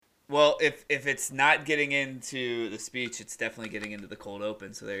Well, if it's not getting into the speech, it's definitely getting into the cold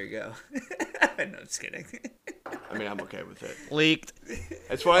open. So there you go. No, I'm just kidding. I mean, I'm okay with it. Leaked.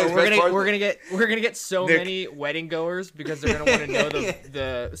 That's why We're gonna get so many wedding goers because they're gonna want to know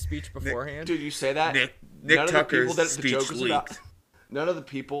the speech beforehand. Dude, you say that. Nick none Tucker's of the people that the speech joke is about. leaked. None of the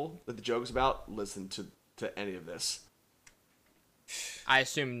people that the joke is about listen to any of this. I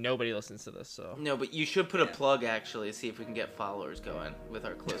assume nobody listens to this, so. No, but you should put a plug, actually, see if we can get followers going with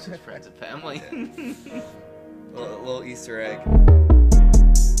our closest friends and family. Little Easter egg.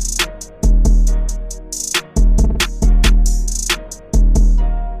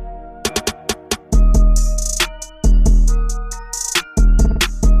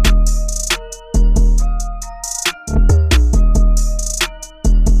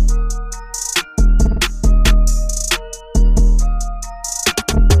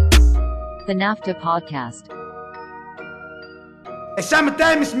 The NAFTA Podcast.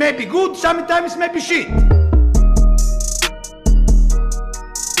 Sometimes may be good, sometimes may be shit.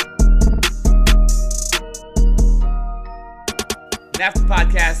 NAFTA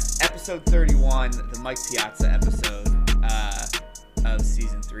Podcast, episode 31, the Mike Piazza episode of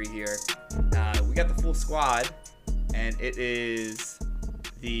season 3 here. We got the full squad, and it is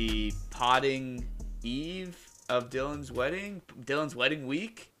the podding eve of Dylan's wedding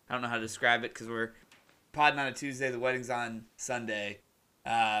week. I don't know how to describe it because we're podding on a Tuesday. The wedding's on Sunday.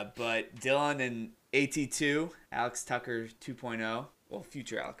 But Dylan and AT2, Alex Tucker 2.0. Well,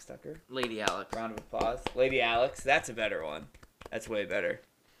 future Alex Tucker. Lady Alex. Round of applause. Lady Alex. That's a better one. That's way better.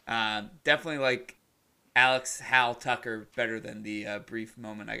 Definitely like Alex Hal Tucker better than the brief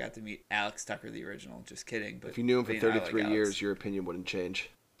moment I got to meet Alex Tucker, the original. Just kidding. But if you knew him for 33 like years, your opinion wouldn't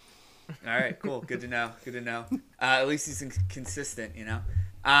change. All right, cool. Good to know. At least he's consistent, you know.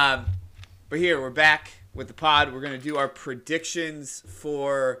 But here, we're back with the pod. We're going to do our predictions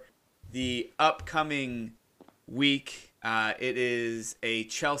for the upcoming week. It is a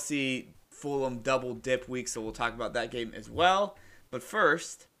Chelsea-Fulham double dip week, so we'll talk about that game as well. But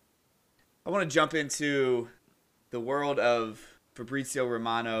first, I want to jump into the world of Fabrizio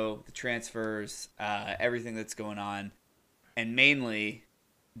Romano, the transfers, everything that's going on, and mainly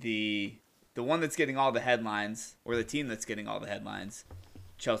the one that's getting all the headlines, or the team that's getting all the headlines,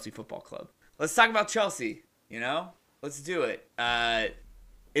 Chelsea Football Club. Let's talk about Chelsea, Let's do it.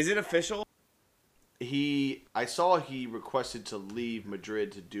 Is it official? I saw he requested to leave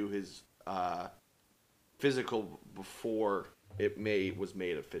Madrid to do his physical before it was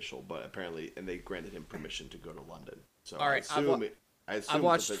made official, but apparently, and they granted him permission to go to London. So all right, I assume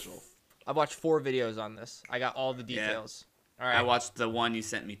it's official. I've watched 4 videos on this. I got all the details. Yeah. All right. I watched the one you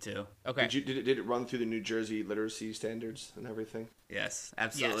sent me too. Okay. Did it run through the New Jersey literacy standards and everything? Yes,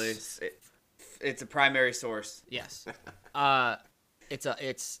 absolutely. Yes. It's a primary source. Yes. It's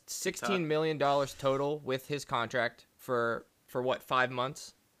 $16 million total with his contract for what, 5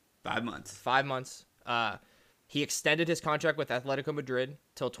 months? 5 months. 5 months. He extended his contract with Atletico Madrid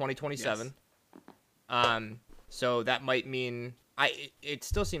till 2027. Yes. So that might mean it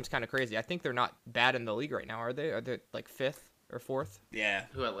still seems kind of crazy. I think they're not bad in the league right now, are they? Are they like 5th or 4th? Yeah.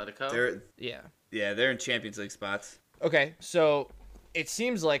 Who, Atletico? Yeah, they're in Champions League spots. Okay, so it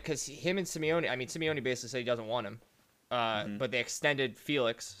seems like because him and Simeone basically said he doesn't want him, but they extended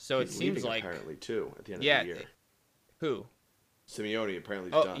Felix, so He's it seems like apparently too at the end of the year. Who? Simeone apparently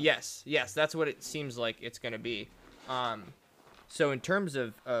is done. Yes, that's what it seems like it's going to be. So in terms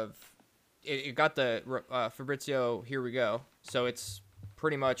of it got the Fabrizio, here we go. So it's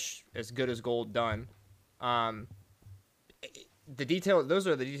pretty much as good as gold done. The detail, those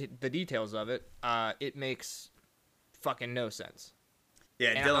are the details of it. It makes fucking no sense. Yeah,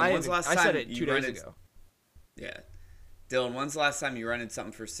 and Dylan, when's the last time I said it 2 days ago. Yeah. Dylan, when's the last time you rented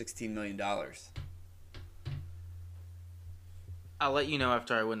something for $16 million? I'll let you know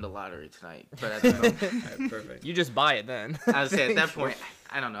after I win the lottery tonight. But at the moment, right, perfect. You just buy it then. I would say at that point,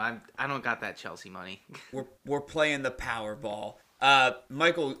 I don't know. I don't got that Chelsea money. We're playing the Powerball.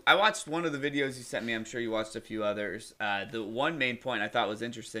 Michael, I watched one of the videos you sent me. I'm sure you watched a few others. The one main point I thought was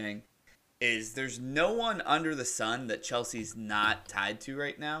interesting is there's no one under the sun that Chelsea's not tied to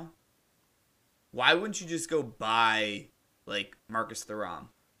right now. Why wouldn't you just go buy like Marcus Thuram?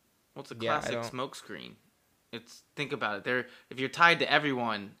 Well, it's a classic smokescreen. Think about it. If you're tied to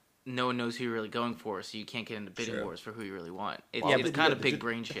everyone, no one knows who you're really going for, so you can't get into bidding wars for who you really want. It's kind of big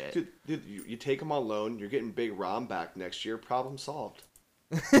brain shit. Dude, you take him on loan, you're getting Big Rom back next year, problem solved.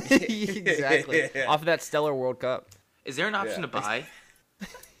 Exactly. Yeah. Off of that stellar World Cup. Is there an option to buy?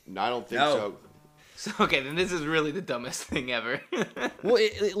 No, I don't think so. So, okay, then this is really the dumbest thing ever. Well,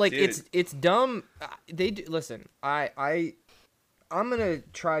 it's dumb. Listen, I I'm gonna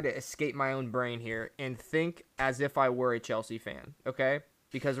try to escape my own brain here and think as if I were a Chelsea fan, okay?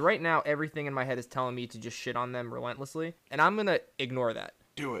 Because right now everything in my head is telling me to just shit on them relentlessly, and I'm gonna ignore that.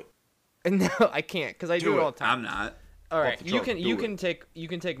 Do it. No, I can't, because I do it all the time. I'm not. All right, the you truck,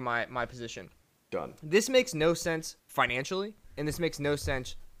 can take my position. Done. This makes no sense financially, and this makes no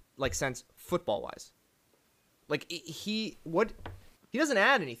sense football wise. Like he doesn't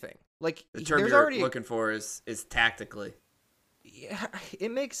add anything. Like The term there's you're already looking for is tactically. yeah,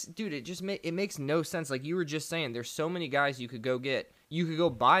 it makes it makes no sense. Like you were just saying, there's so many guys you could go get. You could go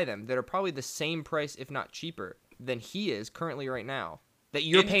buy them that are probably the same price, if not cheaper, than he is currently right now. That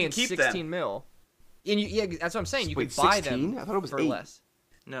you're And you paying can keep 16 them. mil. And yeah, that's what I'm saying. You Wait, could buy 16? them I thought it was for 8. less.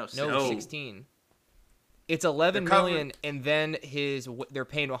 No, No, No. 16. It's 11 They're covered. million, and then they're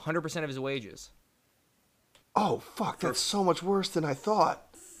paying 100% of his wages. Oh fuck, that's so much worse than I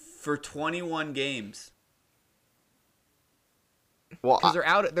thought. For 21 games. Well, Because they're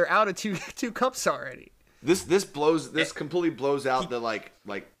out of two cups already. this completely blows out the like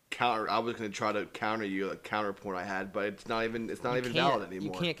counter. I was gonna try to counter you, the counterpoint I had, but it's not even can't. valid You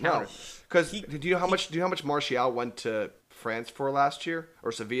anymore. can't counter. Because do you know how much Martial went to France for last year,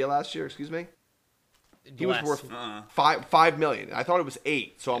 or Sevilla last year? Excuse me. He was Less. worth Uh-uh. 5 million. I thought it was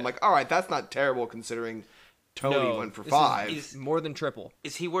 8. So I'm like, all right, that's not terrible considering Tony No, went for this is- 5. He's- More than triple.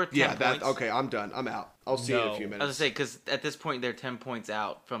 Is he worth 10 Yeah, points? that okay. I'm done. I'm out. I'll see you in a No. few I was minutes. gonna say because at this point they're 10 points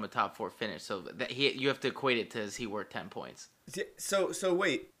out from a top 4 finish, so that you have to equate it to is he worth 10 points? So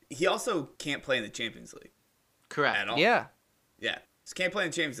wait. He also can't play in the Champions League Correct. at all. Yeah. Yeah. He can't play in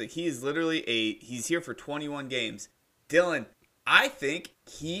the Champions League. He is literally he's here for 21 games. Dylan, I think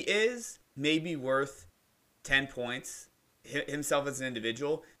he is maybe worth 10 points himself as an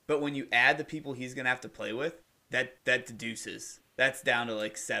individual, but when you add the people he's going to have to play with, that deduces. That's down to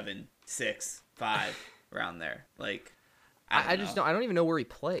like 7, 6, 5 around there. Like I just don't. I don't even know where he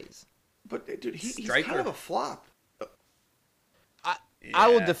plays. But dude, he's Striker. kind of a flop. I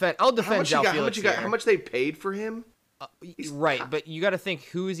will Yeah. defend. I'll defend How much you João got? Felix How here. much they paid for him? Right, but you got to think,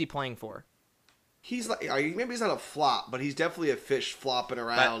 who is he playing for? He's like, maybe he's not a flop, but he's definitely a fish flopping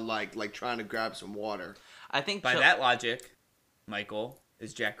around, like trying to grab some water. I think By that logic, Michael,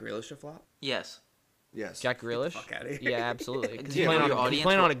 is Jack Grealish a flop? yes. Yes. Jack Grealish? fuck outta here. Yeah, absolutely. Because Yeah, he's playing, for your he's audience,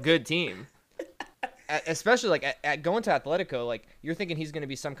 playing on what- a good team. Especially like at going to Atletico, like you're thinking he's going to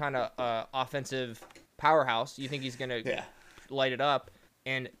be some kind of offensive powerhouse. You think he's going to Yeah. light it up.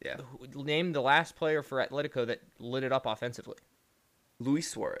 And Yeah. name the last player for Atletico that lit it up offensively. Luis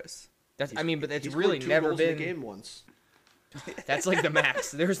Suarez. But it's He's really scored 2 never goals in been. the game once. That's like the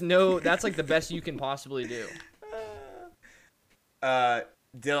max. That's like the best you can possibly do.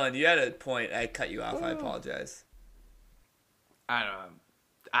 Dylan, you had a point. I cut you off. I apologize.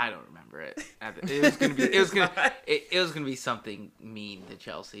 I don't remember it. It was gonna be. It was gonna be something mean to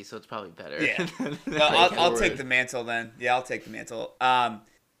Chelsea, so it's probably better. Yeah. than- No, I'll take the mantle then. Yeah, I'll take the mantle.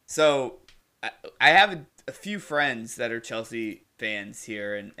 So I have a few friends that are Chelsea fans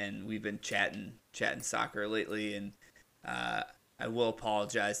here, and we've been chatting soccer lately, and I will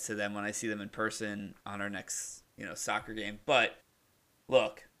apologize to them when I see them in person on our next soccer game. But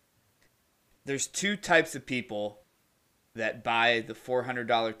look, there's 2 types of people that buy the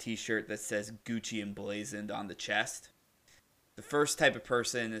 $400 t-shirt that says Gucci emblazoned on the chest. The first type of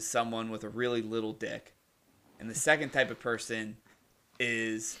person is someone with a really little dick. And the second type of person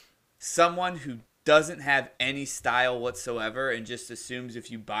is someone who doesn't have any style whatsoever and just assumes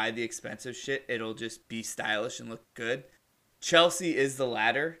if you buy the expensive shit, it'll just be stylish and look good. Chelsea is the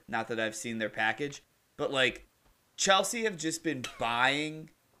latter. Not that I've seen their package. But, like, Chelsea have just been buying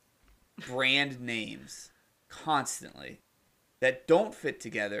brand names constantly that don't fit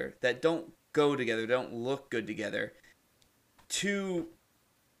together, that don't go together, don't look good together, to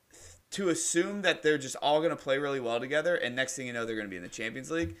assume that they're just all going to play really well together, and next thing you know, they're going to be in the Champions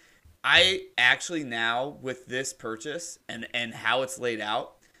League. I actually now, with this purchase and how it's laid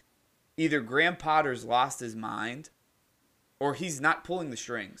out, either Graham Potter's lost his mind or he's not pulling the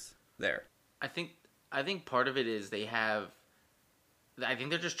strings there. I think part of it is I think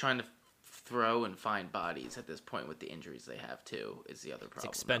they're just trying to throw and find bodies at this point with the injuries they have too. Is the other problem.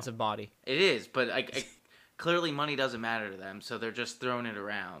 It's expensive body. It is, but clearly money doesn't matter to them, so they're just throwing it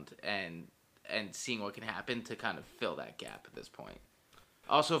around and seeing what can happen to kind of fill that gap at this point.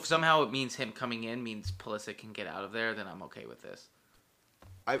 Also, if somehow it means him coming in means Pulisic can get out of there, then I'm okay with this.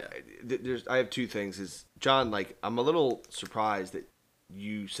 I have 2 things. Is John, like, I'm a little surprised that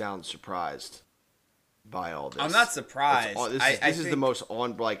you sound surprised by all this. I'm not surprised. This is the most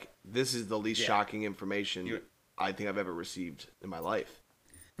this is the least Yeah. shocking information I think I've ever received in my life.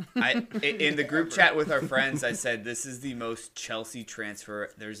 In the group chat with our friends, I said this is the most Chelsea transfer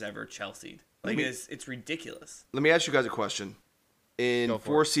there's ever Chelsea'd. Like it's ridiculous. Let me ask you guys a question. In Go for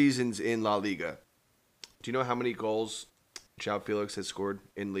 4 it. seasons in La Liga, do you know how many goals João Felix has scored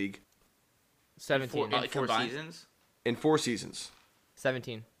in league? 17. Four combined. seasons. In 4 seasons,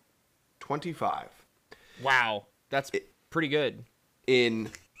 17. 25. Wow. That's pretty good.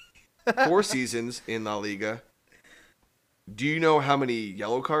 In 4 seasons in La Liga, do you know how many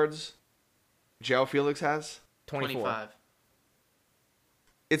yellow cards João Felix has? 24. 25.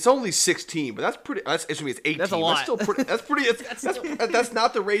 It's only 16, but that's pretty. It's 18. That's a lot. That's still pretty. That's pretty. That's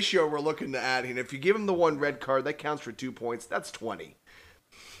not the ratio we're looking to add. And if you give him the 1 red card, that counts for 2 points. That's 20.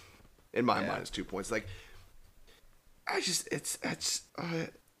 In my mind, it's 2 points. Like,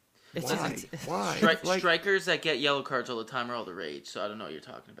 why? Strikers that get yellow cards all the time are all the rage. So I don't know what you're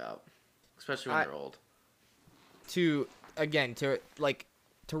talking about, especially when they're old. To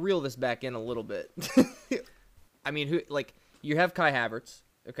reel this back in a little bit. I mean, you have Kai Havertz,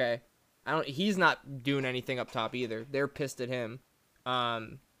 okay? He's not doing anything up top either. They're pissed at him.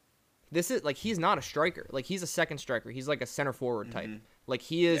 This is he's not a striker. Like, he's a second striker. He's like a center forward type. Like,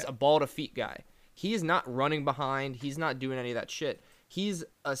 he is a ball to feet guy. He is not running behind. He's not doing any of that shit. He's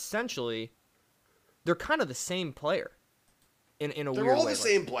essentially, they're kind of the same player. In a weird way. They're all the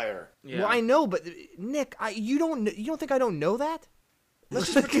same player. Yeah. Well, I know, but Nick, you don't think I don't know that?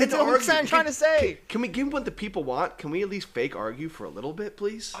 Let's just pretend to That's what argue. I'm trying to say. Can we give what the people want? Can we at least fake argue for a little bit,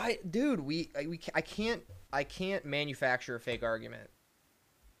 please? I can't manufacture a fake argument.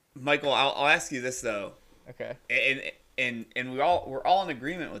 Michael, I'll ask you this though, Okay. and we're all in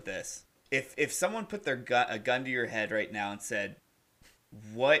agreement with this. If someone put a gun to your head right now and said,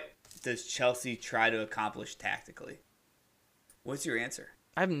 "What does Chelsea try to accomplish tactically?" What's your answer,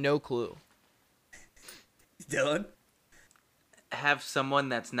 I have no clue. Dylan? Have someone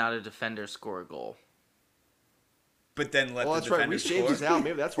that's not a defender score a goal. But then let Well, the that's right. defender Reece James is score. out.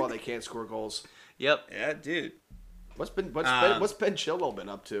 Maybe that's why they can't score goals. Yep. Yeah, dude, What's Ben Chilwell been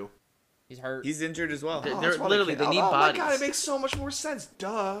up to? He's hurt. he's injured as well. They're that's why literally, can't- they need oh bodies. my god, it makes so much more sense.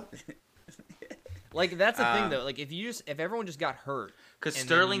 Duh. That's the thing though. Like, if everyone just got hurt, Because and then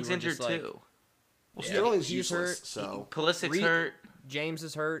Sterling's you were injured just like- too. Well, Yeah. Sterling's He's useless. hurt. So Pulisic's Reed- hurt. James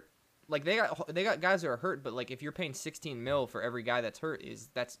is hurt. Like, they got guys that are hurt, but like, if you're paying 16 mil for every guy that's hurt,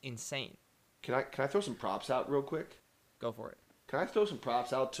 that's insane. can I throw some props out real quick? Go for it. Can I throw some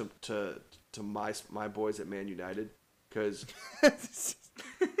props out to my boys at Man United? Because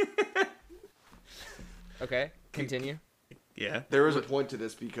Okay, continue. Yeah, there is a point to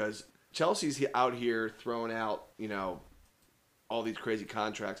this because Chelsea's out here throwing out, all these crazy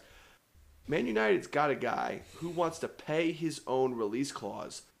contracts. Man United's got a guy who wants to pay his own release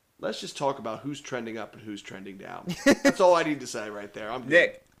clause. Let's just talk about who's trending up and who's trending down. That's all I need to say right there. I'm good.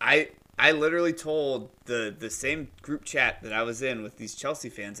 Nick, I literally told the same group chat that I was in with these Chelsea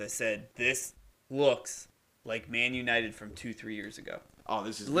fans. I said this looks like Man United from 2-3 years ago. Oh,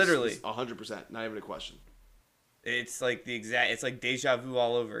 this is Literally. 100%, not even a question. It's like it's like deja vu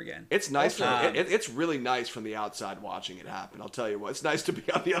all over again. It's nice. Also- It's really nice from the outside watching it happen. I'll tell you what. It's nice to be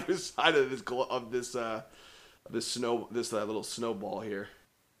on the other side of this little snowball here.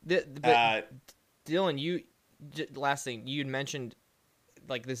 But Dylan, last thing you'd mentioned,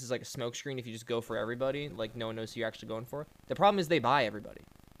 like, this is like a smoke screen. If you just go for everybody, like, no one knows who you're actually going for. The problem is they buy everybody.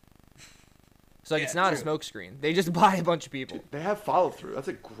 So it's not a smoke screen. They just buy a bunch of people. They have follow through. That's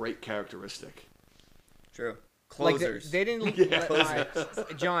a great characteristic. True. Like, Closers. they didn't. All right.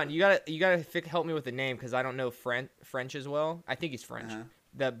 John, you gotta help me with the name because I don't know French as well. I think he's French. Uh-huh.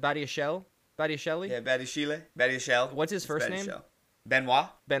 The Badiashile. Yeah, Badiashile. What's his first name? Benoit.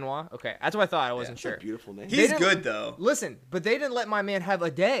 Benoit. Okay, that's what I thought. I wasn't That's a sure. beautiful name. He's didn't- good though. Listen, but they didn't let my man have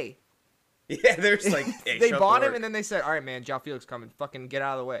a day. Yeah, there's like hey, They show up bought to him work. and then they said, "All right, man, João Felix coming. Fucking get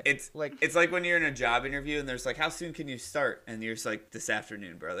out of the way." It's like when you're in a job interview and there's like, how soon can you start? And you're just like, this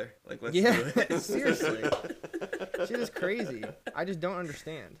afternoon, brother. Like, let's do it. Seriously, shit is crazy. I just don't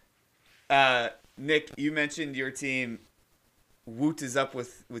understand. Nick, you mentioned your team. Woot is up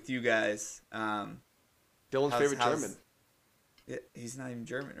with you guys. Dylan's How's- favorite how's- German. Yeah, he's not even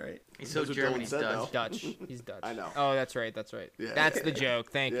German, right? He's so That's what German, Dylan he's said, Dutch. though. Dutch. He's Dutch. I know. Oh, that's right. Yeah, That's yeah. the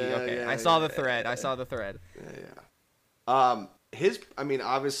joke. Thank you. Yeah, Okay, yeah, I saw yeah, the thread. I saw the thread. Yeah.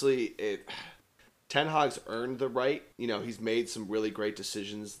 Obviously, Ten Hag's earned the right. He's made some really great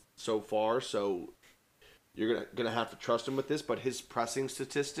decisions so far. So you're gonna have to trust him with this. But his pressing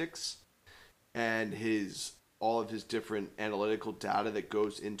statistics and all of his different analytical data that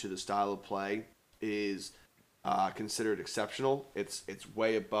goes into the style of play is considered exceptional. It's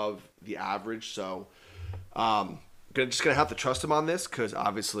way above the average. So just gonna have to trust him on this because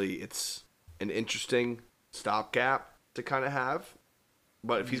obviously it's an interesting stopgap to kind of have.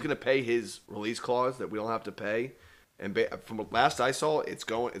 But if he's gonna pay his release clause that we don't have to pay, and from what last I saw, it's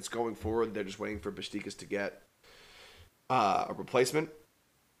going forward. They're just waiting for Bastikas to get a replacement.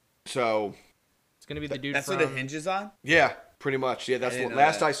 So It's gonna be the dude. That's from... what it hinges on. yeah, pretty much. Yeah, that's didn't what know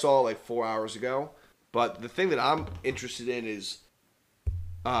last that. I saw like 4 hours ago. But the thing that I'm interested in is,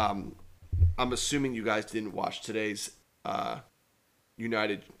 I'm assuming you guys didn't watch today's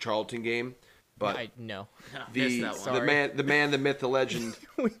United Charlton game, but No. the man, the myth, the legend.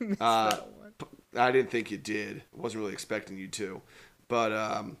 We missed that one. I didn't think you did. Wasn't really expecting you to,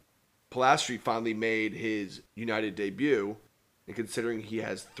 but Piastri finally made his United debut, and considering he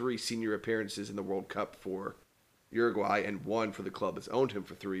has 3 senior appearances in the World Cup for Uruguay and 1 for the club that's owned him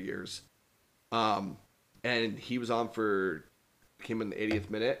for 3 years, and he was on for came in the 80th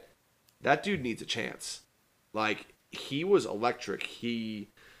minute. That dude needs a chance. Like, he was electric. He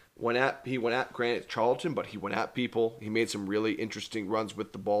went at granted Charlton, but he went at people. He made some really interesting runs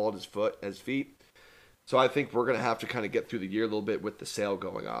with the ball at his feet. So I think we're gonna have to kind of get through the year a little bit with the sale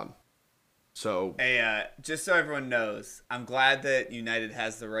going on. So Hey, just so everyone knows, I'm glad that United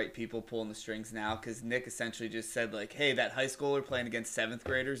has the right people pulling the strings now, because Nick essentially just said, like, hey, that high schooler playing against 7th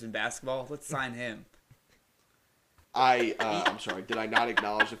graders in basketball, let's sign him. I'm sorry. Did I not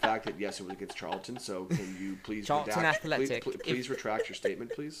acknowledge the fact that yes, it was against Charlton? So can you please Charlton Athletic. Please retract your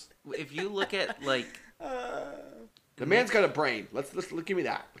statement, please. If you look at like The man's got a brain. Let's give me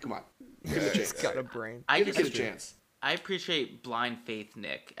that. Come on, give him a chance. Got a brain. I Give the just kid a chance. I appreciate blind faith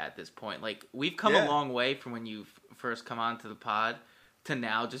Nick at this point. Like, we've come Yeah. a long way from when you first come onto the pod to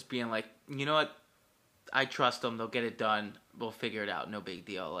now just being like, you know what? I trust them. They'll get it done. We'll figure it out. No big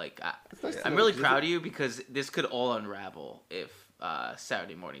deal. Like, nice to I'm know. really proud of you because this could all unravel if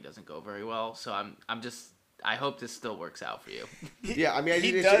Saturday morning doesn't go very well. So I hope this still works out for you. Yeah, I mean, He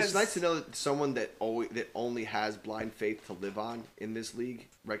it's does. nice to know that someone that only has blind faith to live on in this league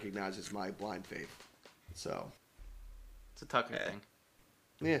recognizes my blind faith. So It's a Tucker Yeah. thing.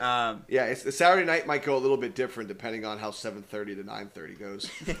 yeah, yeah. It's the Saturday night might go a little bit different depending on how 7:30 to 9:30 goes.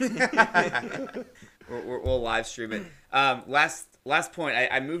 We'll live stream it. Last point.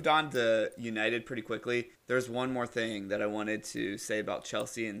 I moved on to United pretty quickly. There's one more thing that I wanted to say about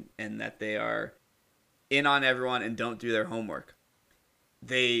Chelsea and that they are in on everyone and don't do their homework.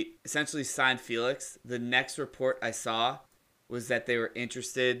 They essentially signed Felix. The next report I saw was that they were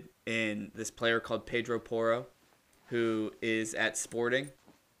interested in this player called Pedro Porro, who is at Sporting.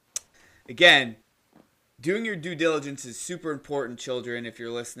 Again, doing your due diligence is super important, children. If you're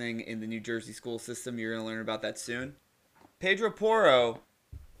listening in the New Jersey school system, you're going to learn about that soon. Pedro Porro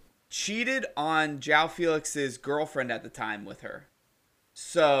cheated on João Felix's girlfriend at the time with her.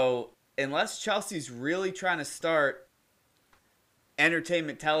 So, unless Chelsea's really trying to start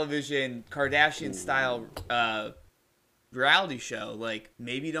entertainment television, Kardashian-style reality show, like,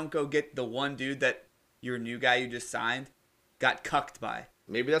 maybe don't go get the one dude that your new guy you just signed got cucked by.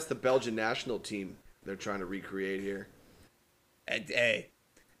 Maybe that's the Belgian national team they're trying to recreate here. Hey,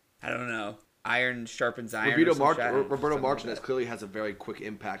 I don't know. Iron sharpens iron. Roberto Martinez clearly has a very quick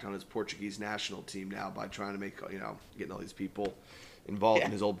impact on his Portuguese national team now by trying to make, getting all these people involved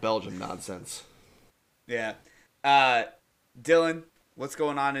in his old Belgium nonsense. Yeah. Dylan, what's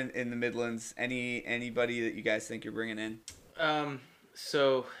going on in the Midlands? Anybody that you guys think you're bringing in?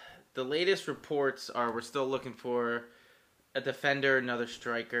 So the latest reports are we're still looking for a defender, another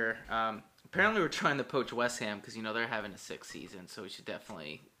striker. Apparently we're trying to poach West Ham because, they're having a 6th season, so we should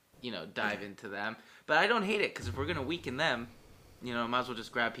definitely, dive into them. But I don't hate it because if we're going to weaken them, might as well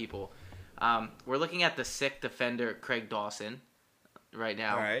just grab people. We're looking at the sick defender, Craig Dawson, right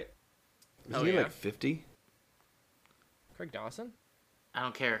now. All right. Isn't he like 50? Craig Dawson? I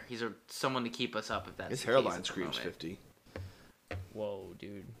don't care. He's someone to keep us up if that's His the case hairline at the screams moment. 50. Whoa,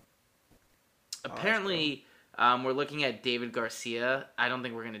 dude. Apparently, we're looking at David Garcia. I don't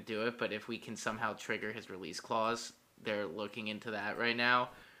think we're going to do it, but if we can somehow trigger his release clause, they're looking into that right now.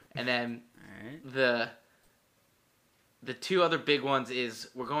 And then All right. the 2 other big ones is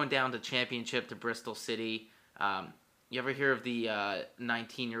we're going down to Championship to Bristol City. You ever hear of the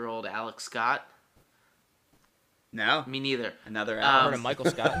 19-year-old Alex Scott? No. Me neither. Another I Alex. heard of Michael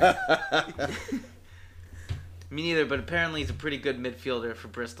Scott. Me neither, but apparently he's a pretty good midfielder for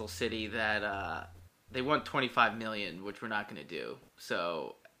Bristol City that they want $25 million, which we're not going to do.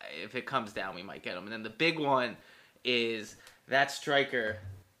 So if it comes down, we might get him. And then the big one is that striker.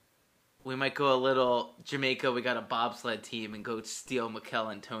 We might go a little Jamaica. We got a bobsled team and go steal Mikel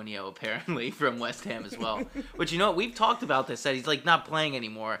Antonio apparently from West Ham as well. Which we've talked about this. That he's like not playing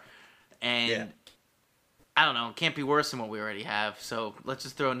anymore, and I don't know. It can't be worse than what we already have. So let's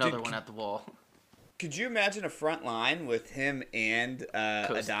just throw another Dude, one at the wall. Could you imagine a front line with him and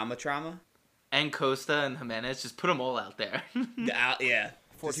Costa. Adama Trauma? And Costa and Jimenez, just put them all out there. Yeah.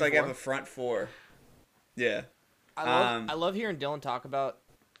 Just 4-2-4? like have a front four. Yeah. I love hearing Dylan talk about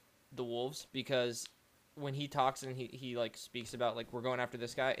the Wolves because when he talks and he like speaks about like we're going after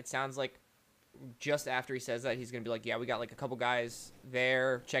this guy, it sounds like just after he says that he's gonna be like, yeah, we got like a couple guys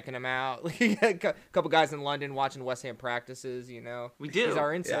there checking him out, like a couple guys in London watching West Ham practices. You know, We do. He's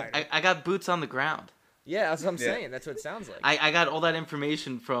our insider. I got boots on the ground. Yeah, that's what I'm Yeah. saying. That's what it sounds like. I got all that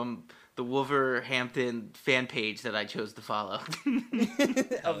information from the Wolverhampton fan page that I chose to follow.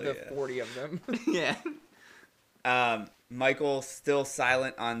 of the yeah. 40 of them. Yeah. Michael still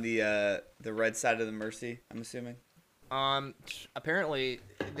silent on the red side of the Mercy, I'm assuming. Apparently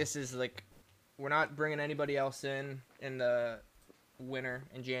this is like we're not bringing anybody else in the winter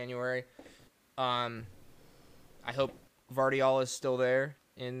in January. I hope Vardiol is still there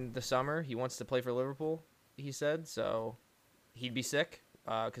in the summer. He wants to play for Liverpool, he said, so he'd be sick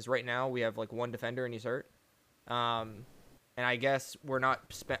because right now we have like one defender and he's hurt. And I guess we're not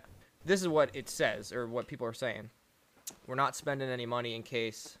this is what it says or what people are saying. We're not spending any money in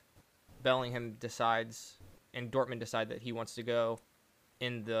case Bellingham decides and Dortmund decide that he wants to go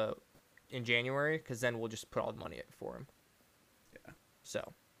in January, because then we'll just put all the money in for him. Yeah.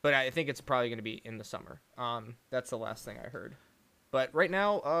 So, but I think it's probably going to be in the summer. That's the last thing I heard. But right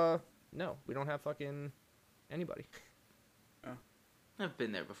now, no, we don't have fucking anybody. I've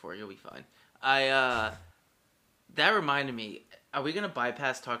been there before. You'll be fine. That reminded me. Are we gonna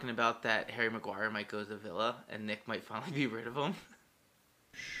bypass talking about that Harry Maguire might go to Villa and Nick might finally be rid of him?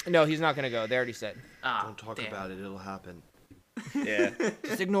 No, he's not going to go. They already said. Ah, Don't talk damn. about it. It'll happen. Yeah.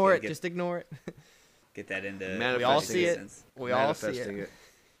 Just ignore Yeah, it. Just ignore it. Get that into We all see it. existence. We all see Manifesting it.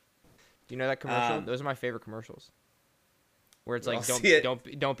 Do you know that commercial? Those are my favorite commercials. Where it's We like all see it.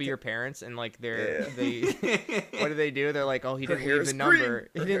 don't be your parents, and like Yeah. they what do they do? They're like, oh, he Her didn't hair leave is the number. green.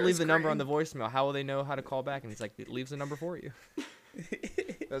 He Her didn't hair leave is the number on green. the voicemail. How will they know how to call back? And he's like, it leaves the number for you.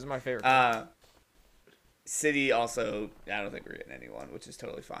 Those are my favorite. City also, I don't think we're getting anyone, which is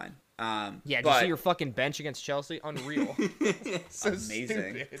totally fine. Yeah, did you but see your fucking bench against Chelsea? Unreal. So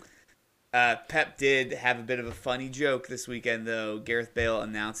amazing. stupid. Pep did have a bit of a funny joke this weekend, though. Gareth Bale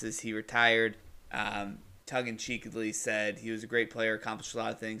announces he retired. Tongue-in-cheekily said he was a great player, accomplished a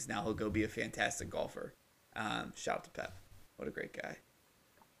lot of things. Now he'll go be a fantastic golfer. Shout out to Pep. What a great guy.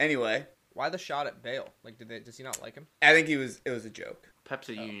 Anyway, Why the shot at Bale? Like, does he not like him? I think it was a joke. Pep's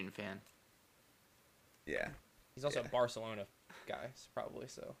a Union fan. Yeah. He's also Yeah. a Barcelona guy, probably.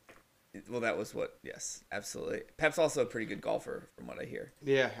 So Well, that was what. Yes, absolutely. Pep's also a pretty good golfer, from what I hear.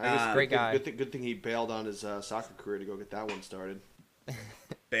 Yeah, I guess Great guy. Good thing he bailed on his soccer career to go get that one started.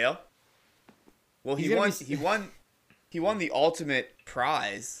 Bale. Well, He's he gonna won. be He won the ultimate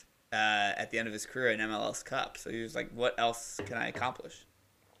prize at the end of his career in MLS Cup. So he was like, "What else can I accomplish?"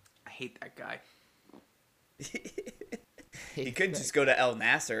 I hate that guy. He could just go to El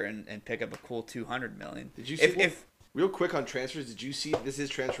Nasser and pick up a cool $200 million. Did you see? If Real quick on transfers, did you see? This is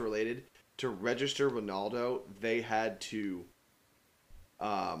transfer related. To register Ronaldo, they had to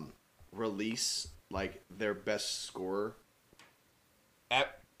release like their best scorer.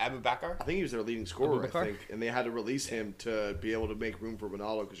 Abu Bakar? I think he was their leading scorer. Abubakar? I think, and they had to release him to be able to make room for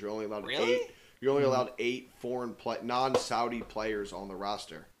Ronaldo because you're only allowed Really? eight. You're only allowed 8 non-Saudi players on the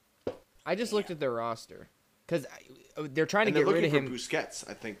roster. I just looked at their roster because they're trying to And they're get rid looking of for him. Busquets,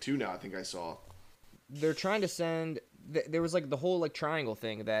 I think, too. Now I think I saw. They're trying to send. There was like the whole like triangle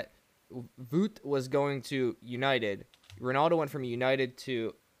thing that Voot was going to United. Ronaldo went from United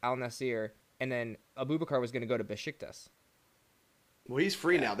to Al Nassr, and then Abubakar was going to go to Besiktas. Well, he's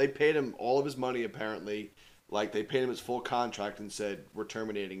free now. They paid him all of his money apparently. Like they paid him his full contract and said, "We're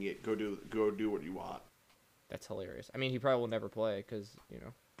terminating it. Go do what you want." That's hilarious. I mean, he probably will never play because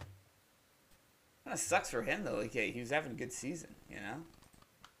That sucks for him though. Like, yeah, he was having a good season, you know.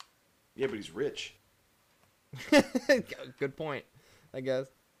 Yeah, but he's rich. Good point, I guess.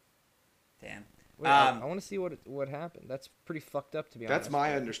 Damn. Wait, I want to see what happened. That's pretty fucked up to be honest. That's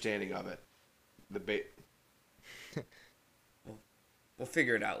my understanding of it. We'll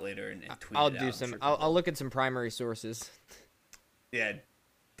figure it out later and tweet I'll it out. do I'm some. sure I'll people- look at some primary sources. Yeah,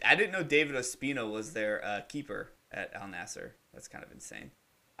 I didn't know David Ospina was their keeper at Al Nasser. That's kind of insane.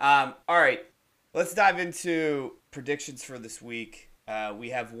 All right, let's dive into predictions for this week. We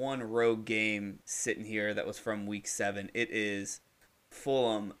have one rogue game sitting here that was from week 7. It is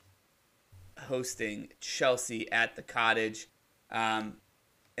Fulham hosting Chelsea at the Cottage. In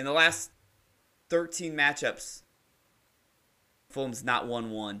the last 13 matchups, Fulham's not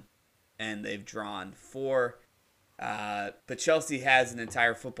won one, and they've drawn 4. But Chelsea has an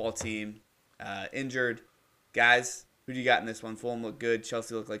entire football team injured. Guys, who do you got in this one? Fulham look good.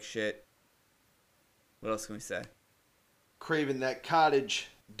 Chelsea look like shit. What else can we say? Craving that cottage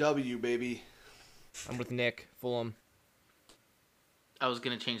W, baby. I'm with Nick. Fulham. I was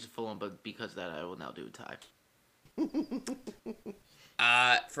gonna change the Fulham, but because of that, I will now do a tie.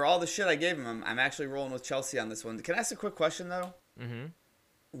 For all the shit I gave him, I'm actually rolling with Chelsea on this one. Can I ask a quick question, though?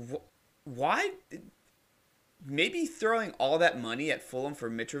 Mm-hmm. Why? Maybe throwing all that money at Fulham for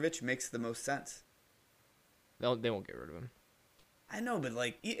Mitrovic makes the most sense. They won't get rid of him. I know, but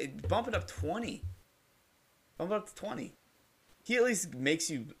like, bump it up 20. Bump it up to 20. He at least makes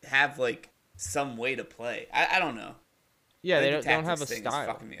you have like some way to play. I don't know. Yeah, I they think don't the have a tactics thing is style.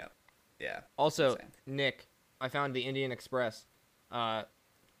 fucking me up. Yeah. Also, Same. Nick, I found the Indian Express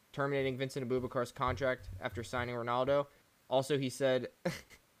terminating Vincent Abubakar's contract after signing Ronaldo. Also, he said,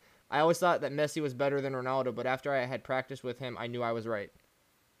 I always thought that Messi was better than Ronaldo, but after I had practiced with him, I knew I was right.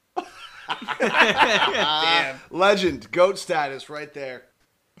 Damn. Legend, GOAT status right there.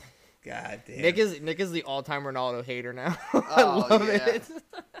 God damn. Nick is the all-time Ronaldo hater now. I Oh, love yeah. it.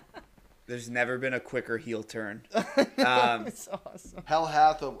 There's never been a quicker heel turn. It's awesome. Hell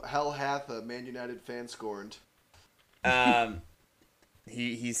hath a Man United fan scorned.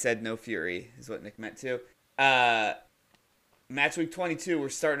 He said no fury is what Nick meant too. Match week 22, we're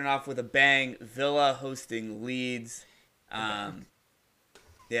starting off with a bang. Villa hosting Leeds. Yeah,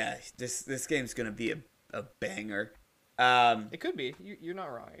 this game's gonna be a banger. It could be. You're not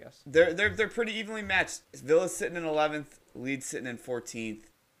wrong, I guess. They're pretty evenly matched. Villa's sitting in 11th, Leeds sitting in 14th.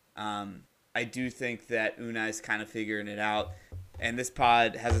 I do think that Unai's kind of figuring it out, and this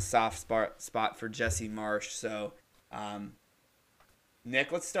pod has a soft spot for Jesse Marsh. So,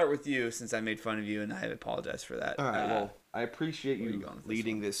 Nick, let's start with you since I made fun of you, and I apologize for that. All right, well, I appreciate where are you you going with this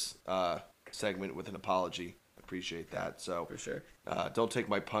leading this segment with an apology. Appreciate that. So, for sure. don't take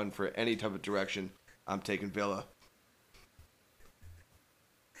my pun for any type of direction. I'm taking Villa.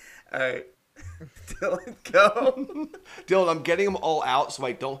 All right, Dylan, go. Dylan, I'm getting them all out so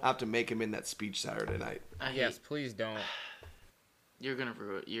I don't have to make him in that speech Saturday night. Yes, please don't. You're gonna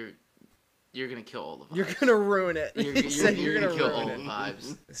ruin. You're gonna kill all the vibes. You're gonna ruin it. You're He said gonna kill all ruin the it.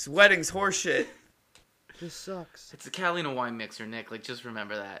 vibes. This wedding's horseshit. This sucks. It's the Catalina wine mixer, Nick. Like, just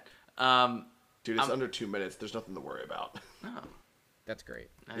remember that. Dude, it's under 2 minutes. There's nothing to worry about. No, That's great.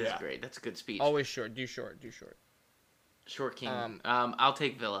 that is Yeah. great. That's a good speech. Always short. Do short. Short king. Um, I'll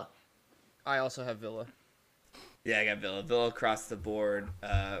take Villa. I also have Villa. Yeah, I got Villa. Villa across the board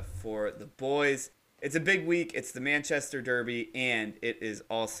for the boys. It's a big week. It's the Manchester Derby, and it is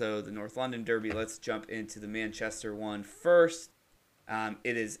also the North London Derby. Let's jump into the Manchester one first.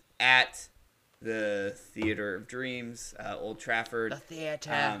 It is at the Theatre of Dreams, Old Trafford. The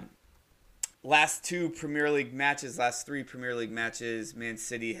theater. Last 3 Premier League matches, Man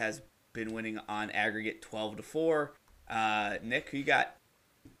City has been winning on aggregate 12-4. Nick, who you got?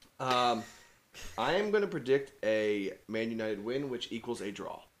 I am going to predict a Man United win, which equals a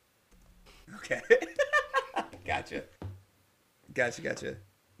draw. Okay. Gotcha.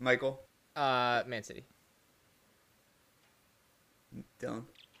 Michael? Man City. Dylan?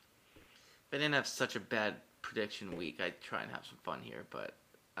 If I didn't have such a bad prediction week, I'd try and have some fun here, but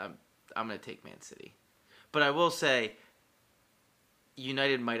I'm gonna take Man City. But I will say,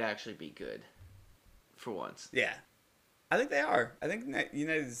 United might actually be good, for once. Yeah. I think they are. I think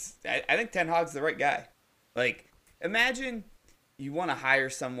United's. I think Ten Hag's the right guy. Like, imagine you want to hire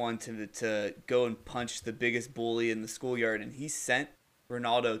someone to go and punch the biggest bully in the schoolyard, and he sent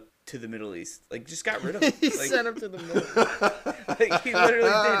Ronaldo to the Middle East. Like, just got rid of him. He Like, sent him to the middle. like, he literally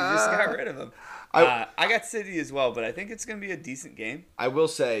did. He just got rid of him. I got City as well, but I think it's gonna be a decent game. I will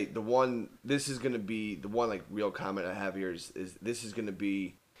say this is going to be the one like real comment I have here is this is going to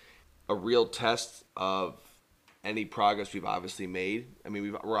be a real test of any progress we've obviously made. I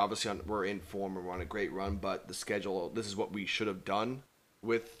mean, we're in form and we're on a great run, but the schedule, this is what we should have done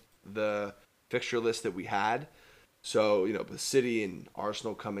with the fixture list that we had. So, with City and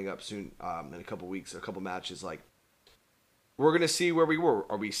Arsenal coming up soon in a couple weeks, a couple matches, like, we're going to see where we were.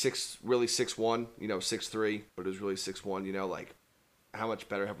 Are we 6-1, 6-3, but it was really 6-1, like, how much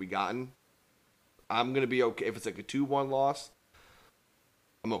better have we gotten? I'm going to be okay. If it's like a 2-1 loss,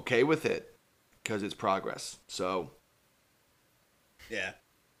 I'm okay with it because it's progress. So, Yeah.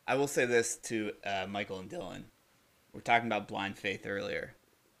 I will say this to Michael and Dylan. We're talking about blind faith earlier.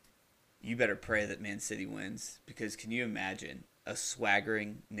 You better pray that Man City wins, because can you imagine a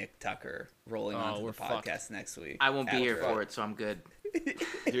swaggering Nick Tucker rolling onto we're the podcast fucked. next week? I won't be here after- for it, so I'm good.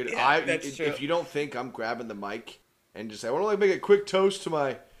 dude, Yeah, that's true. if you don't think I'm grabbing the mic and just say, I want to make a quick toast to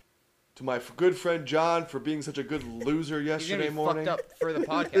my To my good friend John for being such a good loser He's gonna yesterday be morning. fucked up for the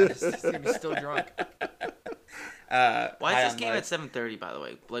podcast. He's gonna be still drunk. Why Hi, is this I'm game Mike. at 7:30? By the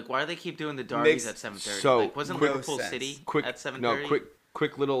way, like, why do they keep doing the derbies Makes- at 7:30? So, like, wasn't quick- Liverpool no City Quick, at 7:30?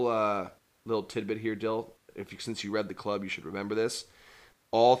 quick little tidbit here, Dill. Since you read the club, you should remember this.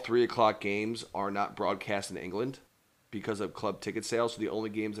 All 3:00 games are not broadcast in England because of club ticket sales. So the only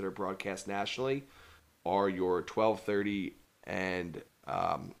games that are broadcast nationally are your 12:30 and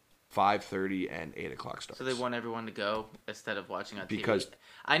 5:30 and 8:00 starts. So they want everyone to go instead of watching on Because- TV.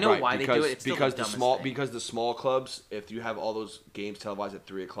 I know Right, why they do it. It's still because the the dumbest small thing. because the small clubs, if you have all those games televised at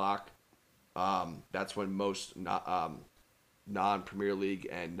 3:00, that's when most non-Premier League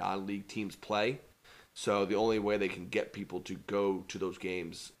and non-league teams play. So the only way they can get people to go to those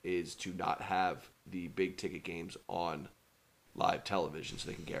games is to not have the big ticket games on live television, so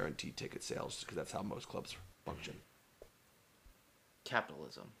they can guarantee ticket sales, because that's how most clubs function.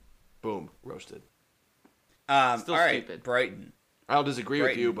 Capitalism. Boom, roasted. Still all right, stupid. Brighton. I don't disagree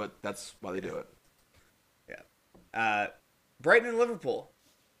with you, Brighton. but that's why they do it. Brighton and Liverpool.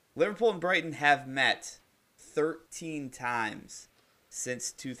 Liverpool and Brighton have met 13 times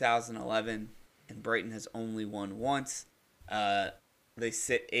since 2011, and Brighton has only won once. They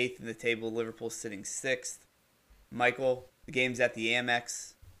sit 8th in the table. Liverpool sitting 6th. Michael, the game's at the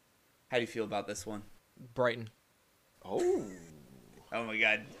Amex. How do you feel about this one? Brighton. Oh. Oh my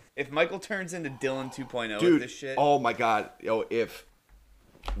God! If Michael turns into Dylan 2.0 Dude, with this shit, oh my God, if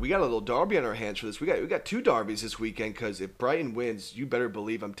we got a little derby on our hands for this, we got 2 derbies this weekend. Because if Brighton wins, you better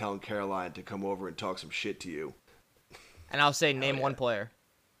believe I'm telling Caroline to come over and talk some shit to you. And I'll say name one player.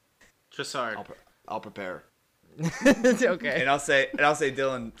 Trossard. I'll prepare. Okay. and I'll say,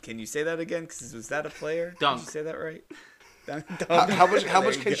 Dylan, can you say that again? Because was that a player? Dunk. Did you say that right? Dunk. How much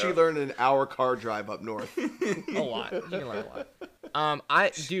There you can she go. learn in an hour car drive up north? A lot. You can learn a lot.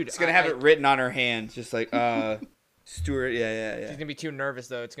 Dude, She's gonna have it written on her hand, just like Stuart. Yeah. She's gonna be too nervous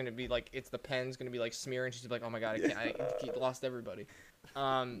though. It's gonna be like the pen's gonna be like smearing. She's like, oh my God, I lost everybody.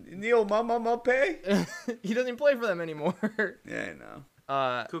 Neil Mama pay. He doesn't even play for them anymore. Yeah, I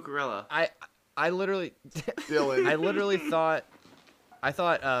know. Cucurella. I literally, Dylan. I literally thought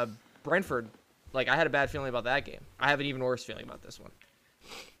Brentford. Like, I had a bad feeling about that game. I have an even worse feeling about this one.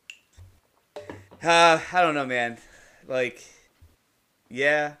 I don't know, man. Like,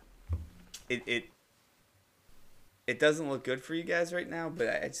 yeah, it doesn't look good for you guys right now, but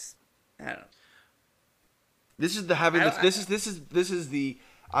I don't know. This is the having. I don't- This is the.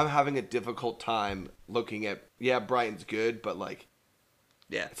 I'm having a difficult time looking at. Yeah, Brighton's good, but like,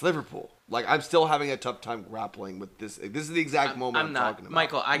 Yeah, it's Liverpool. Like, I'm still having a tough time grappling with this. This is the exact moment I'm not. talking about.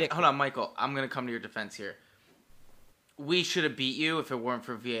 Michael, hold on, Michael. I'm going to come to your defense here. We should have beat you if it weren't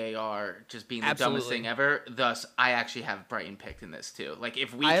for VAR just being the dumbest Absolutely. thing ever. Thus, I actually have Brighton picked in this too. Like,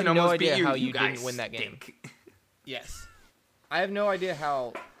 if we I can have no almost idea beat you, how you you guys didn't win that game. stink. Yes. I have no idea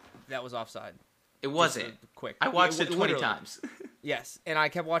how that was offside. It wasn't. Quick. I watched it 20 literally. times. Yes, and I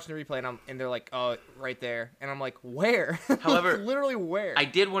kept watching the replay, and they're like, "Oh, right there," and I'm like, "Where?" However, literally where? I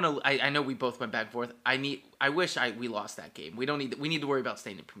did want to. I know we both went back and forth. I wish we lost that game. We don't need. We need to worry about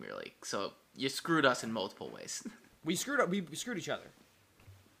staying in Premier League. So you screwed us in multiple ways. We screwed up. We screwed each other.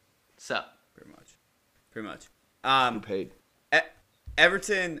 So pretty much. Who paid?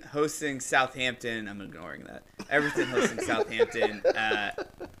 Everton hosting Southampton. I'm ignoring that. Everton hosting Southampton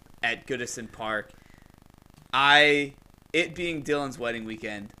at Goodison Park. It being Dylan's wedding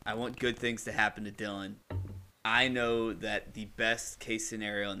weekend, I want good things to happen to Dylan. I know that the best case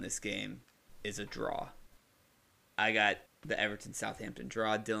scenario in this game is a draw. I got the Everton Southampton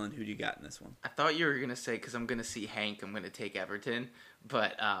draw. Dylan, who do you got in this one? I thought you were gonna say because I'm gonna see Hank. I'm gonna take Everton,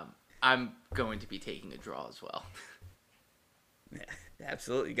 but I'm going to be taking a draw as well. Yeah,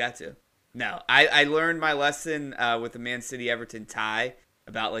 absolutely got to. No, I learned my lesson with the Man City Everton tie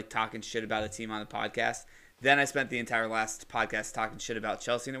about like talking shit about a team on the podcast. Then I spent the entire last podcast talking shit about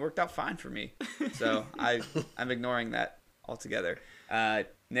Chelsea, and it worked out fine for me. So I'm ignoring that altogether.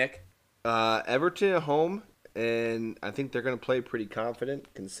 Nick? Everton at home, and I think they're going to play pretty confident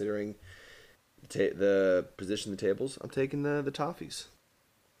considering the position of the tables. I'm taking the Toffees.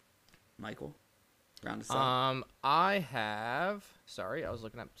 Michael? Round us up. I have. Sorry, I was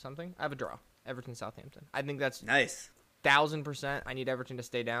looking at something. I have a draw. Everton Southampton. I think that's Nice. 1000%. I need Everton to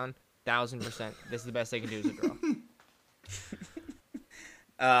stay down. 1000%. This is the best they can do is a draw.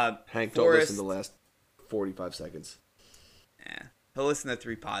 Hank, don't Forest. listen to the last 45 seconds. Yeah. He'll listen to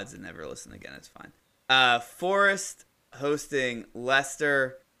 3 pods and never listen again. It's fine. Forest hosting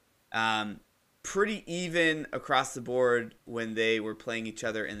Leicester. Pretty even across the board when they were playing each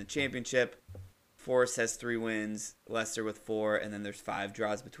other in the championship. Forest has 3 wins, Leicester with 4, and then there's 5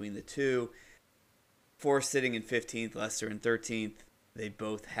 draws between the two. Forest sitting in 15th, Leicester in 13th. They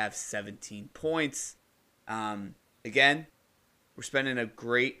both have 17 points. Again, we're spending a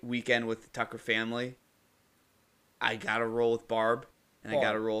great weekend with the Tucker family. I got to roll with Barb, and I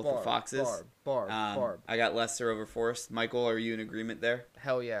got to roll with the Foxes. Barb. I got Leicester over Forest. Michael, are you in agreement there?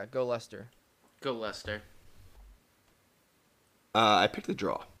 Hell yeah, go Leicester. Go Leicester. I picked the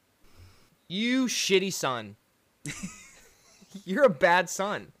draw. You shitty son. You're a bad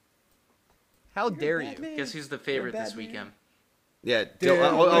son. How dare you? Guess who's the favorite this weekend? Yeah,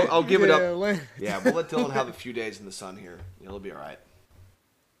 Dylan, I'll give it up. Yeah, we'll let Dylan have a few days in the sun here. He'll be all right.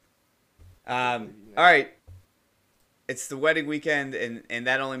 All right. It's the wedding weekend, and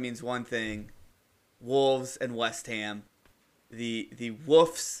that only means one thing. Wolves and West Ham. The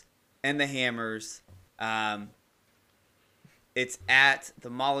Wolves and the Hammers. It's at the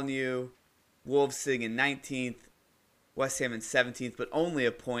Molineux. Wolves sitting in 19th. West Ham in 17th, but only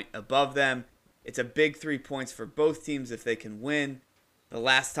a point above them. It's a big 3 points for both teams if they can win. The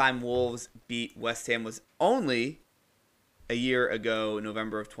last time Wolves beat West Ham was only a year ago,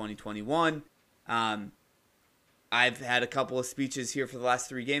 November of 2021. I've had a couple of speeches here for the last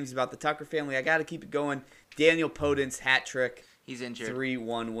 3 games about the Tucker family. I got to keep it going. Daniel Podence hat trick. He's injured.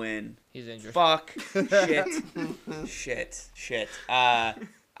 3-1 win. He's injured. Fuck. Shit.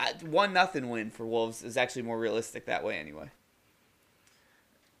 1-0 win for Wolves is actually more realistic that way anyway.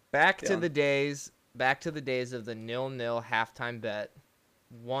 Back to the days of the 0-0 halftime bet.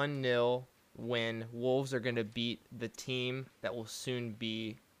 1-0 win. Wolves are going to beat the team that will soon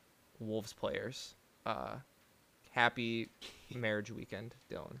be Wolves players. Happy marriage weekend,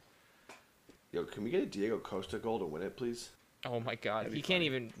 Dylan. Yo, can we get a Diego Costa goal to win it, please? Oh my God, he can't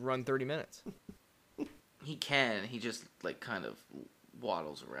even run 30 minutes. He can. He just kind of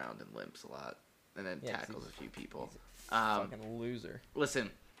waddles around and limps a lot, and then tackles a few people. Fucking loser.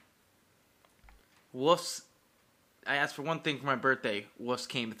 Listen, Wolves. I asked for one thing for my birthday. Wolves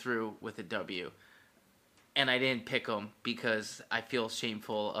came through with a W, and I didn't pick them because I feel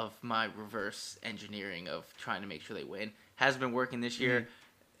shameful of my reverse engineering of trying to make sure they win. Has been working this year.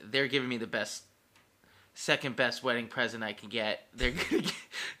 They're giving me the second best wedding present I can get.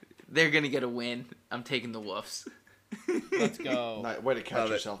 They're gonna get a win. I'm taking the Wolves. Let's go. Way to catch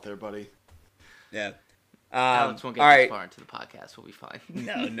yourself there, buddy. Yeah. Alex won't get all this right. far into the podcast. We'll be fine.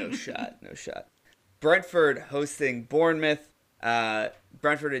 No shot. Brentford hosting Bournemouth.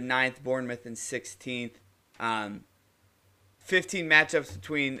 Brentford in 9th, Bournemouth in 16th. 15 matchups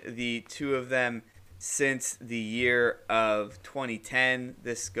between the two of them since the year of 2010.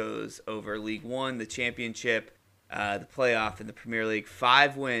 This goes over League One, the Championship, the playoff, and the Premier League.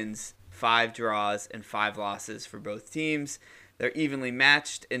 5 wins, 5 draws, and 5 losses for both teams. They're evenly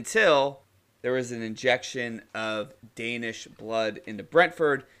matched until there was an injection of Danish blood into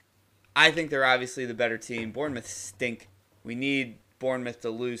Brentford. I think they're obviously the better team. Bournemouth stink. We need Bournemouth to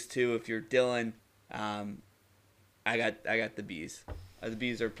lose too. If you're Dylan, I got the Bees. The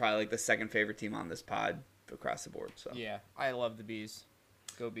Bees are probably the second favorite team on this pod across the board. So Yeah, I love the Bees.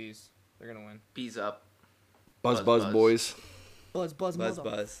 Go Bees. They're gonna win. Bees up. Buzz, Buzz, boys. Buzz.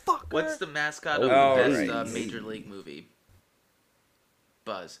 Buzz. What's the mascot of Oh, the best right. Major League movie?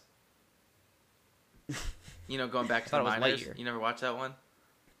 Buzz. Going back to the Thought it was minors. Lightyear. You never watched that one?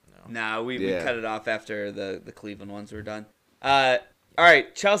 Nah, we Yeah. cut it off after the Cleveland ones were done. All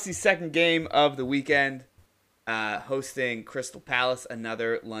right, Chelsea's second game of the weekend, hosting Crystal Palace,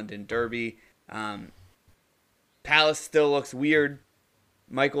 another London derby. Palace still looks weird.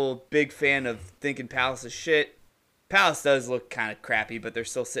 Michael, big fan of thinking Palace is shit. Palace does look kind of crappy, but they're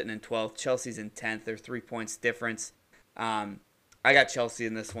still sitting in 12th. Chelsea's in 10th. They're 3 points difference. I got Chelsea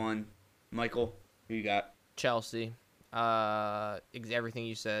in this one. Michael, who you got? Chelsea. Everything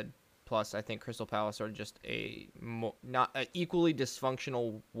you said. Plus, I think Crystal Palace are just not an equally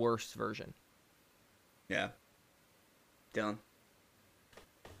dysfunctional, worse version. Yeah. Dylan?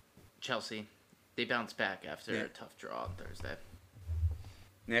 Chelsea. They bounced back after a tough draw on Thursday.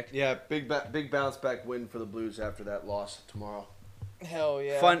 Nick? Yeah, big bounce back win for the Blues after that loss tomorrow. Hell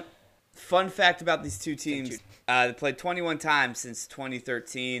yeah. Fun fact about these two teams. They played 21 times since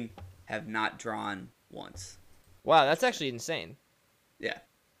 2013, have not drawn once. Wow, that's actually insane. Yeah.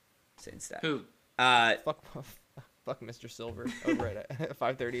 Insane stat. Who? Fuck Mr. Silver over at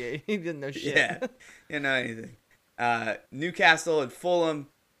 538. He didn't know shit. Yeah. Didn't know anything. Newcastle and Fulham.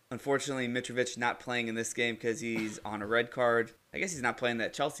 Unfortunately, Mitrovic not playing in this game because he's on a red card. I guess he's not playing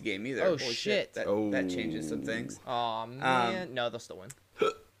that Chelsea game either. Oh, Holy shit. That changes some things. Aw, man. No, they'll still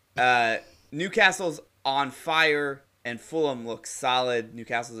win. Newcastle's on fire. and Fulham looks solid.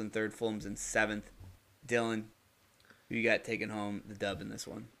 Newcastle's in third, Fulham's in seventh. Dylan, who you got taking home the dub in this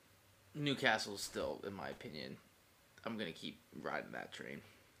one? Newcastle's still, in my opinion, I'm gonna keep riding that train.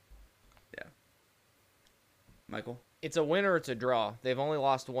 Yeah. Michael? It's a win or it's a draw. They've only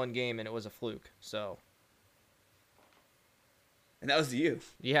lost one game, and it was a fluke. So, And that was to you.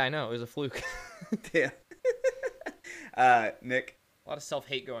 yeah, I know. It was a fluke. Damn. Nick? A lot of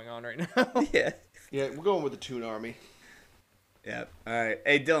self-hate going on right now. Yeah. Yeah, we're going with the Toon Army. Yeah. All right.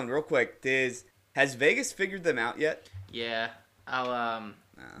 Hey, Dylan, real quick. Has Vegas figured them out yet? Yeah, I'm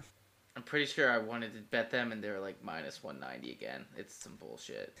Nah. pretty sure I wanted to bet them, and they're like minus 190 again. It's some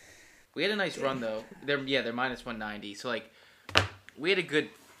bullshit. We had a nice run though. They're minus 190. So like, we had a good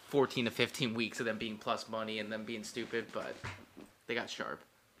 14 to 15 weeks of them being plus money and them being stupid, but they got sharp.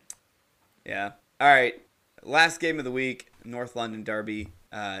 Yeah. All right. Last game of the week, North London Derby.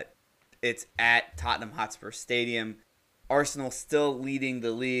 It's at Tottenham Hotspur Stadium. Arsenal still leading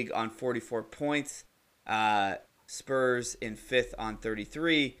the league on 44 points. Spurs in fifth on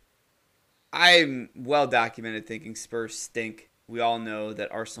 33. I'm well documented thinking Spurs stink. We all know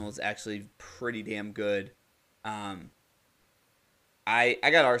that Arsenal is actually pretty damn good. I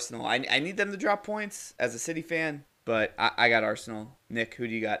got Arsenal. I need them to drop points as a City fan, but I got Arsenal. Nick, who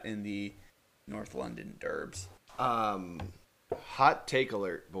do you got in the North London Derbs? Hot take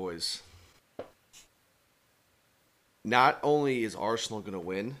alert, boys. Not only is Arsenal going to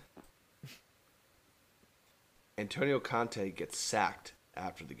win, Antonio Conte gets sacked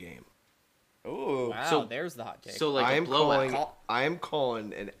after the game. Ooh. Wow, So- there's the hot take. So like a blowout. I am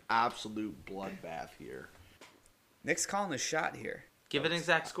calling an absolute bloodbath here. Nick's calling a shot here. Give an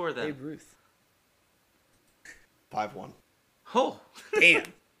exact score then. Babe Ruth. 5-1. Oh, Damn.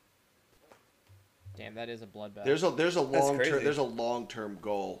 Damn, that is a bloodbath. There's a crazy. long term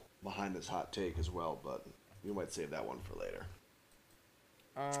goal behind this hot take as well, but you might save that one for later.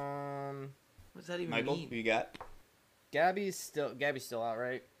 what does that even Michael, mean? who you got? Gabby's still out,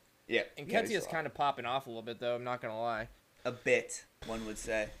 right? Yeah. And Nketiah's kind of popping off a little bit, though. I'm not gonna lie. A bit, one would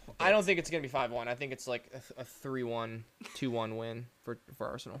say. I don't think it's gonna be 5-1. I think it's like a 3-1, 2-1 win for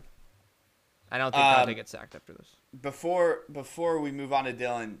Arsenal. I don't think Conte gets sacked after this. Before we move on to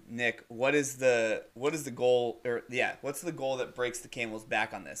Dylan, Nick, what is the goal what's the goal that breaks the camel's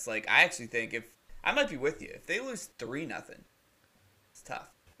back on this? Like, I actually think I might be with you. If they lose 3-0, it's tough.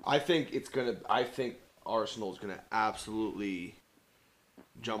 I think Arsenal's gonna absolutely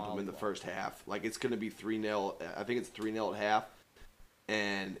jump them in the first half. Like, it's gonna be 3-0. I think it's 3-0 at half,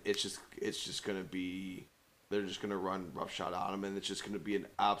 and it's just gonna be, they're just gonna run roughshod on them, and it's just gonna be an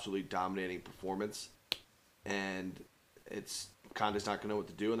absolutely dominating performance. And it's Conte's not gonna know what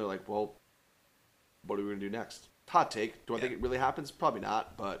to do, and they're like, well, what are we gonna do next? Hot take. Do I think it really happens? Probably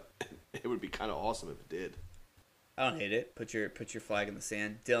not, but it would be kind of awesome if it did. I don't hate it. Put your flag in the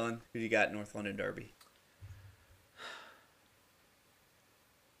sand. Dylan, who do you got in North London Derby?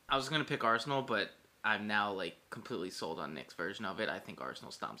 I was gonna pick Arsenal, but I'm now like completely sold on Nick's version of it. I think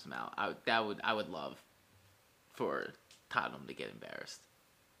Arsenal stomps them out. I would love for Tottenham to get embarrassed.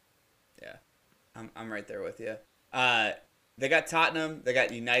 Yeah. I'm right there with you. They got Tottenham, they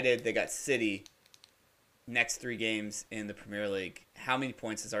got United, they got City. Next 3 games in the Premier League. How many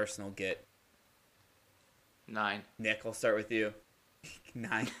points does Arsenal get? 9. Nick, I'll start with you.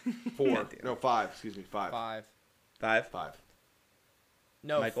 9. 4. No, 5. Excuse me, 5. 5. 5? 5.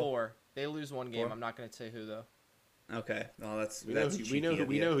 No, Michael? 4. They lose one game. 4? I'm not gonna say who though. Okay. Well, that's We know cheeky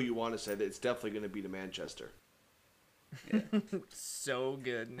who you want to say that it's definitely going to be to Manchester. So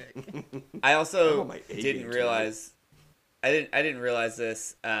good, Nick. I also I'm on my A didn't game realize. I didn't realize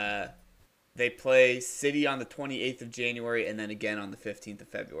this. They play City on the 28th of January and then again on the 15th of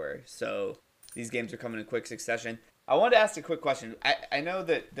February. So these games are coming in quick succession. I wanted to ask a quick question. I know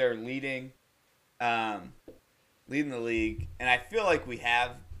that they're leading the league, and I feel like we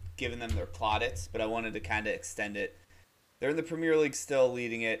have given them their plaudits, but I wanted to kind of extend it. They're in the Premier League still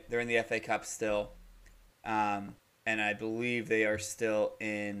leading it. They're in the FA Cup still. And I believe they are still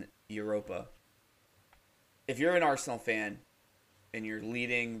in Europa. If you're an Arsenal fan and you're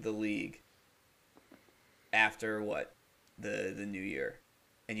leading the league after the new year,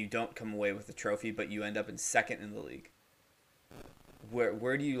 and you don't come away with the trophy, but you end up in second in the league,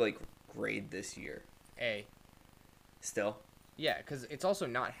 where do you grade this year? A. Still? Yeah, because it's also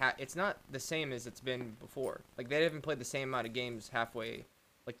not it's not the same as it's been before. Like, they haven't played the same amount of games halfway,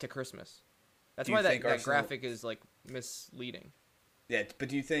 to Christmas. That's Do you why that think Arsenal- graphic is misleading. Yeah, but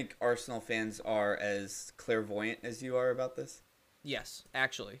do you think Arsenal fans are as clairvoyant as you are about this? Yes,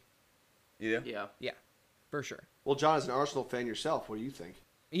 actually. You do? Yeah. Yeah, for sure. Well, John, as an Arsenal fan yourself, what do you think?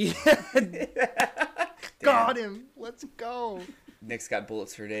 Yeah. Got him. Let's go. Nick's got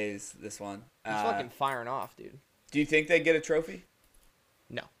bullets for days. This one. He's fucking firing off, dude. Do you think they get a trophy?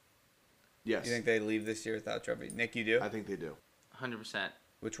 No. Yes. You think they leave this year without a trophy? Nick, you do? I think they do. 100%.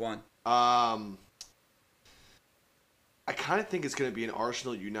 Which one? I kind of think it's going to be an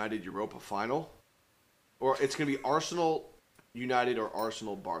Arsenal United Europa final, or it's going to be Arsenal United or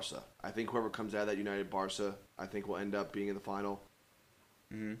Arsenal Barca. I think whoever comes out of that United Barca, I think will end up being in the final.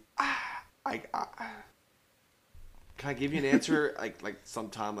 Mm-hmm. Can I give you an answer like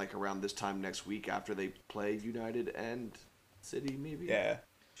sometime like around this time next week after they play United and City maybe? Yeah,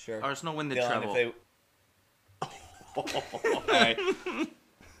 sure. Arsenal win the Dylan, treble. if they... All right.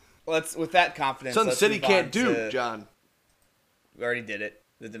 Let's with that confidence. Something let's City move can't on do, to- John. We already did it.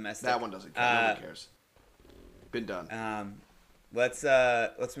 The domestic. That one doesn't count. No one cares. Been done. Let's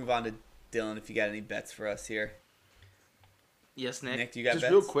move on to Dylan. If you got any bets for us here, Yes, Nick. Nick, do you got Just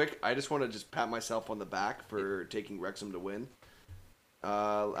bets? real quick, I just want to just pat myself on the back for taking Wrexham to win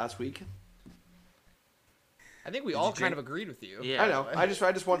last week. I think we all kind of agreed with you. Yeah. I know. I just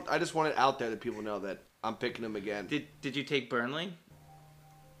want it out there that people know that I'm picking them again. Did you take Burnley?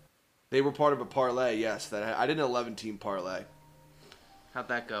 They were part of a parlay, yes. That I did an 11-team parlay. How'd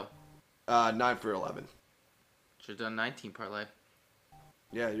that go? 9 for 11. Should have done 19 parlay.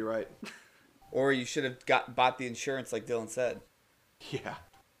 Yeah, you're right. Or you should have bought the insurance, like Dylan said. Yeah.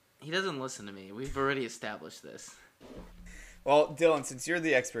 He doesn't listen to me. We've already established this. Well, Dylan, since you're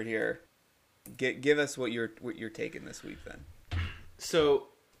the expert here, give us what you're taking this week then. So,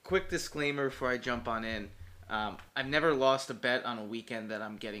 quick disclaimer before I jump on in. I've never lost a bet on a weekend that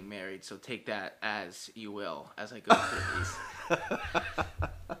I'm getting married, so take that as you will as I go through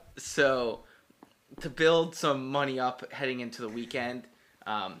these. So, to build some money up heading into the weekend,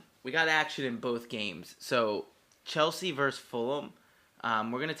 we got action in both games. So, Chelsea versus Fulham,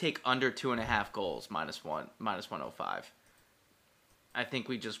 we're going to take under 2.5 goals, minus 105. I think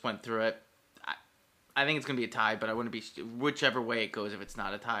we just went through it. I think it's going to be a tie, but I wouldn't be... Whichever way it goes, if it's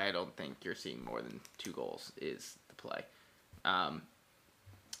not a tie, I don't think you're seeing more than 2 goals is the play.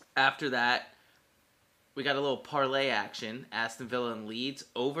 After that, we got a little parlay action. Aston Villa and Leeds,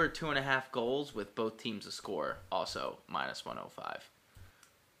 over 2.5 goals with both teams to score, also minus 105.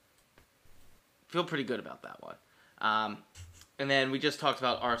 Feel pretty good about that one. And then we just talked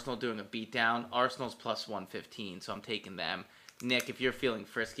about Arsenal doing a beatdown. Arsenal's plus 115, so I'm taking them. Nick, if you're feeling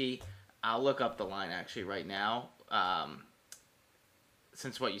frisky... I'll look up the line actually right now.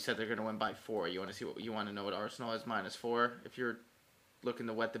 Since what you said they're going to win by 4, you want to know what Arsenal is minus 4? If you're looking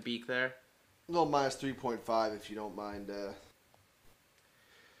to wet the beak there, A little minus 3.5 if you don't mind.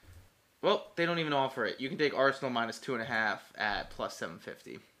 well, they don't even offer it. You can take Arsenal minus 2.5 at plus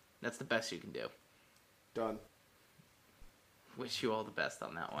 750. That's the best you can do. Done. Wish you all the best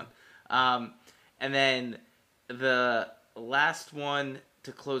on that one. And then the last one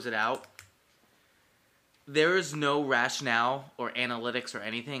to close it out. There is no rationale or analytics or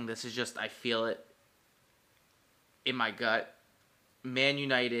anything. This is just, I feel it in my gut. Man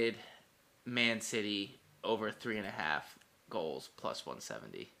United, Man City, over 3.5 goals, plus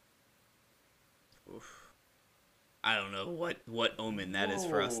 170. Oof. I don't know what omen that is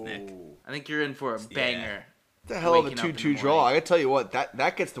for us, Nick. I think you're in for a banger. What the hell of a Waking up in the 2-2 draw. morning. I gotta tell you what,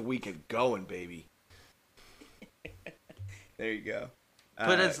 that gets the weekend going, baby. There you go.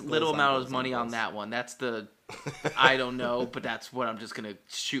 Put as Goals little on amount goals of money on goals. that one. That's the, I don't know, but that's what I'm just going to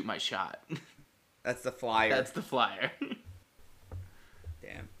shoot my shot. That's the flyer. That's the flyer.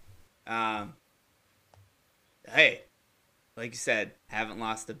 Damn. Hey, like you said, haven't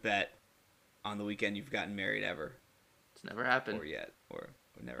lost a bet on the weekend you've gotten married ever. It's never happened. Or yet. Or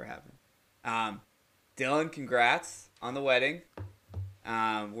would never happen. Dylan, congrats on the wedding.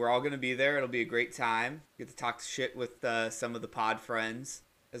 We're all going to be there. It'll be a great time. Get to talk shit with some of the pod friends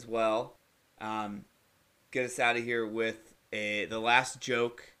as well. Get us out of here with the last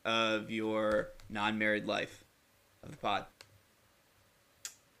joke of your non-married life of the pod.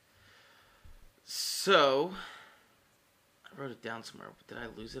 So, I wrote it down somewhere. Did I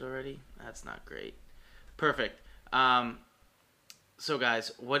lose it already? That's not great. Perfect. So,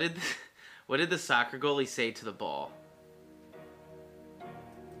 guys, what did the soccer goalie say to the ball?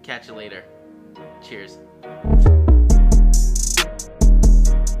 Catch you later. Cheers.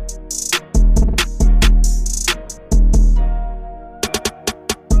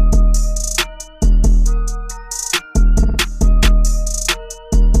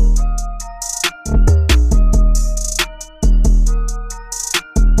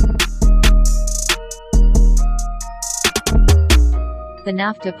 The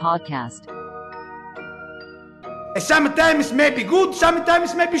NAFTA Podcast. Sometimes maybe good,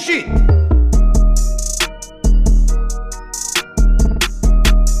 sometimes maybe shit.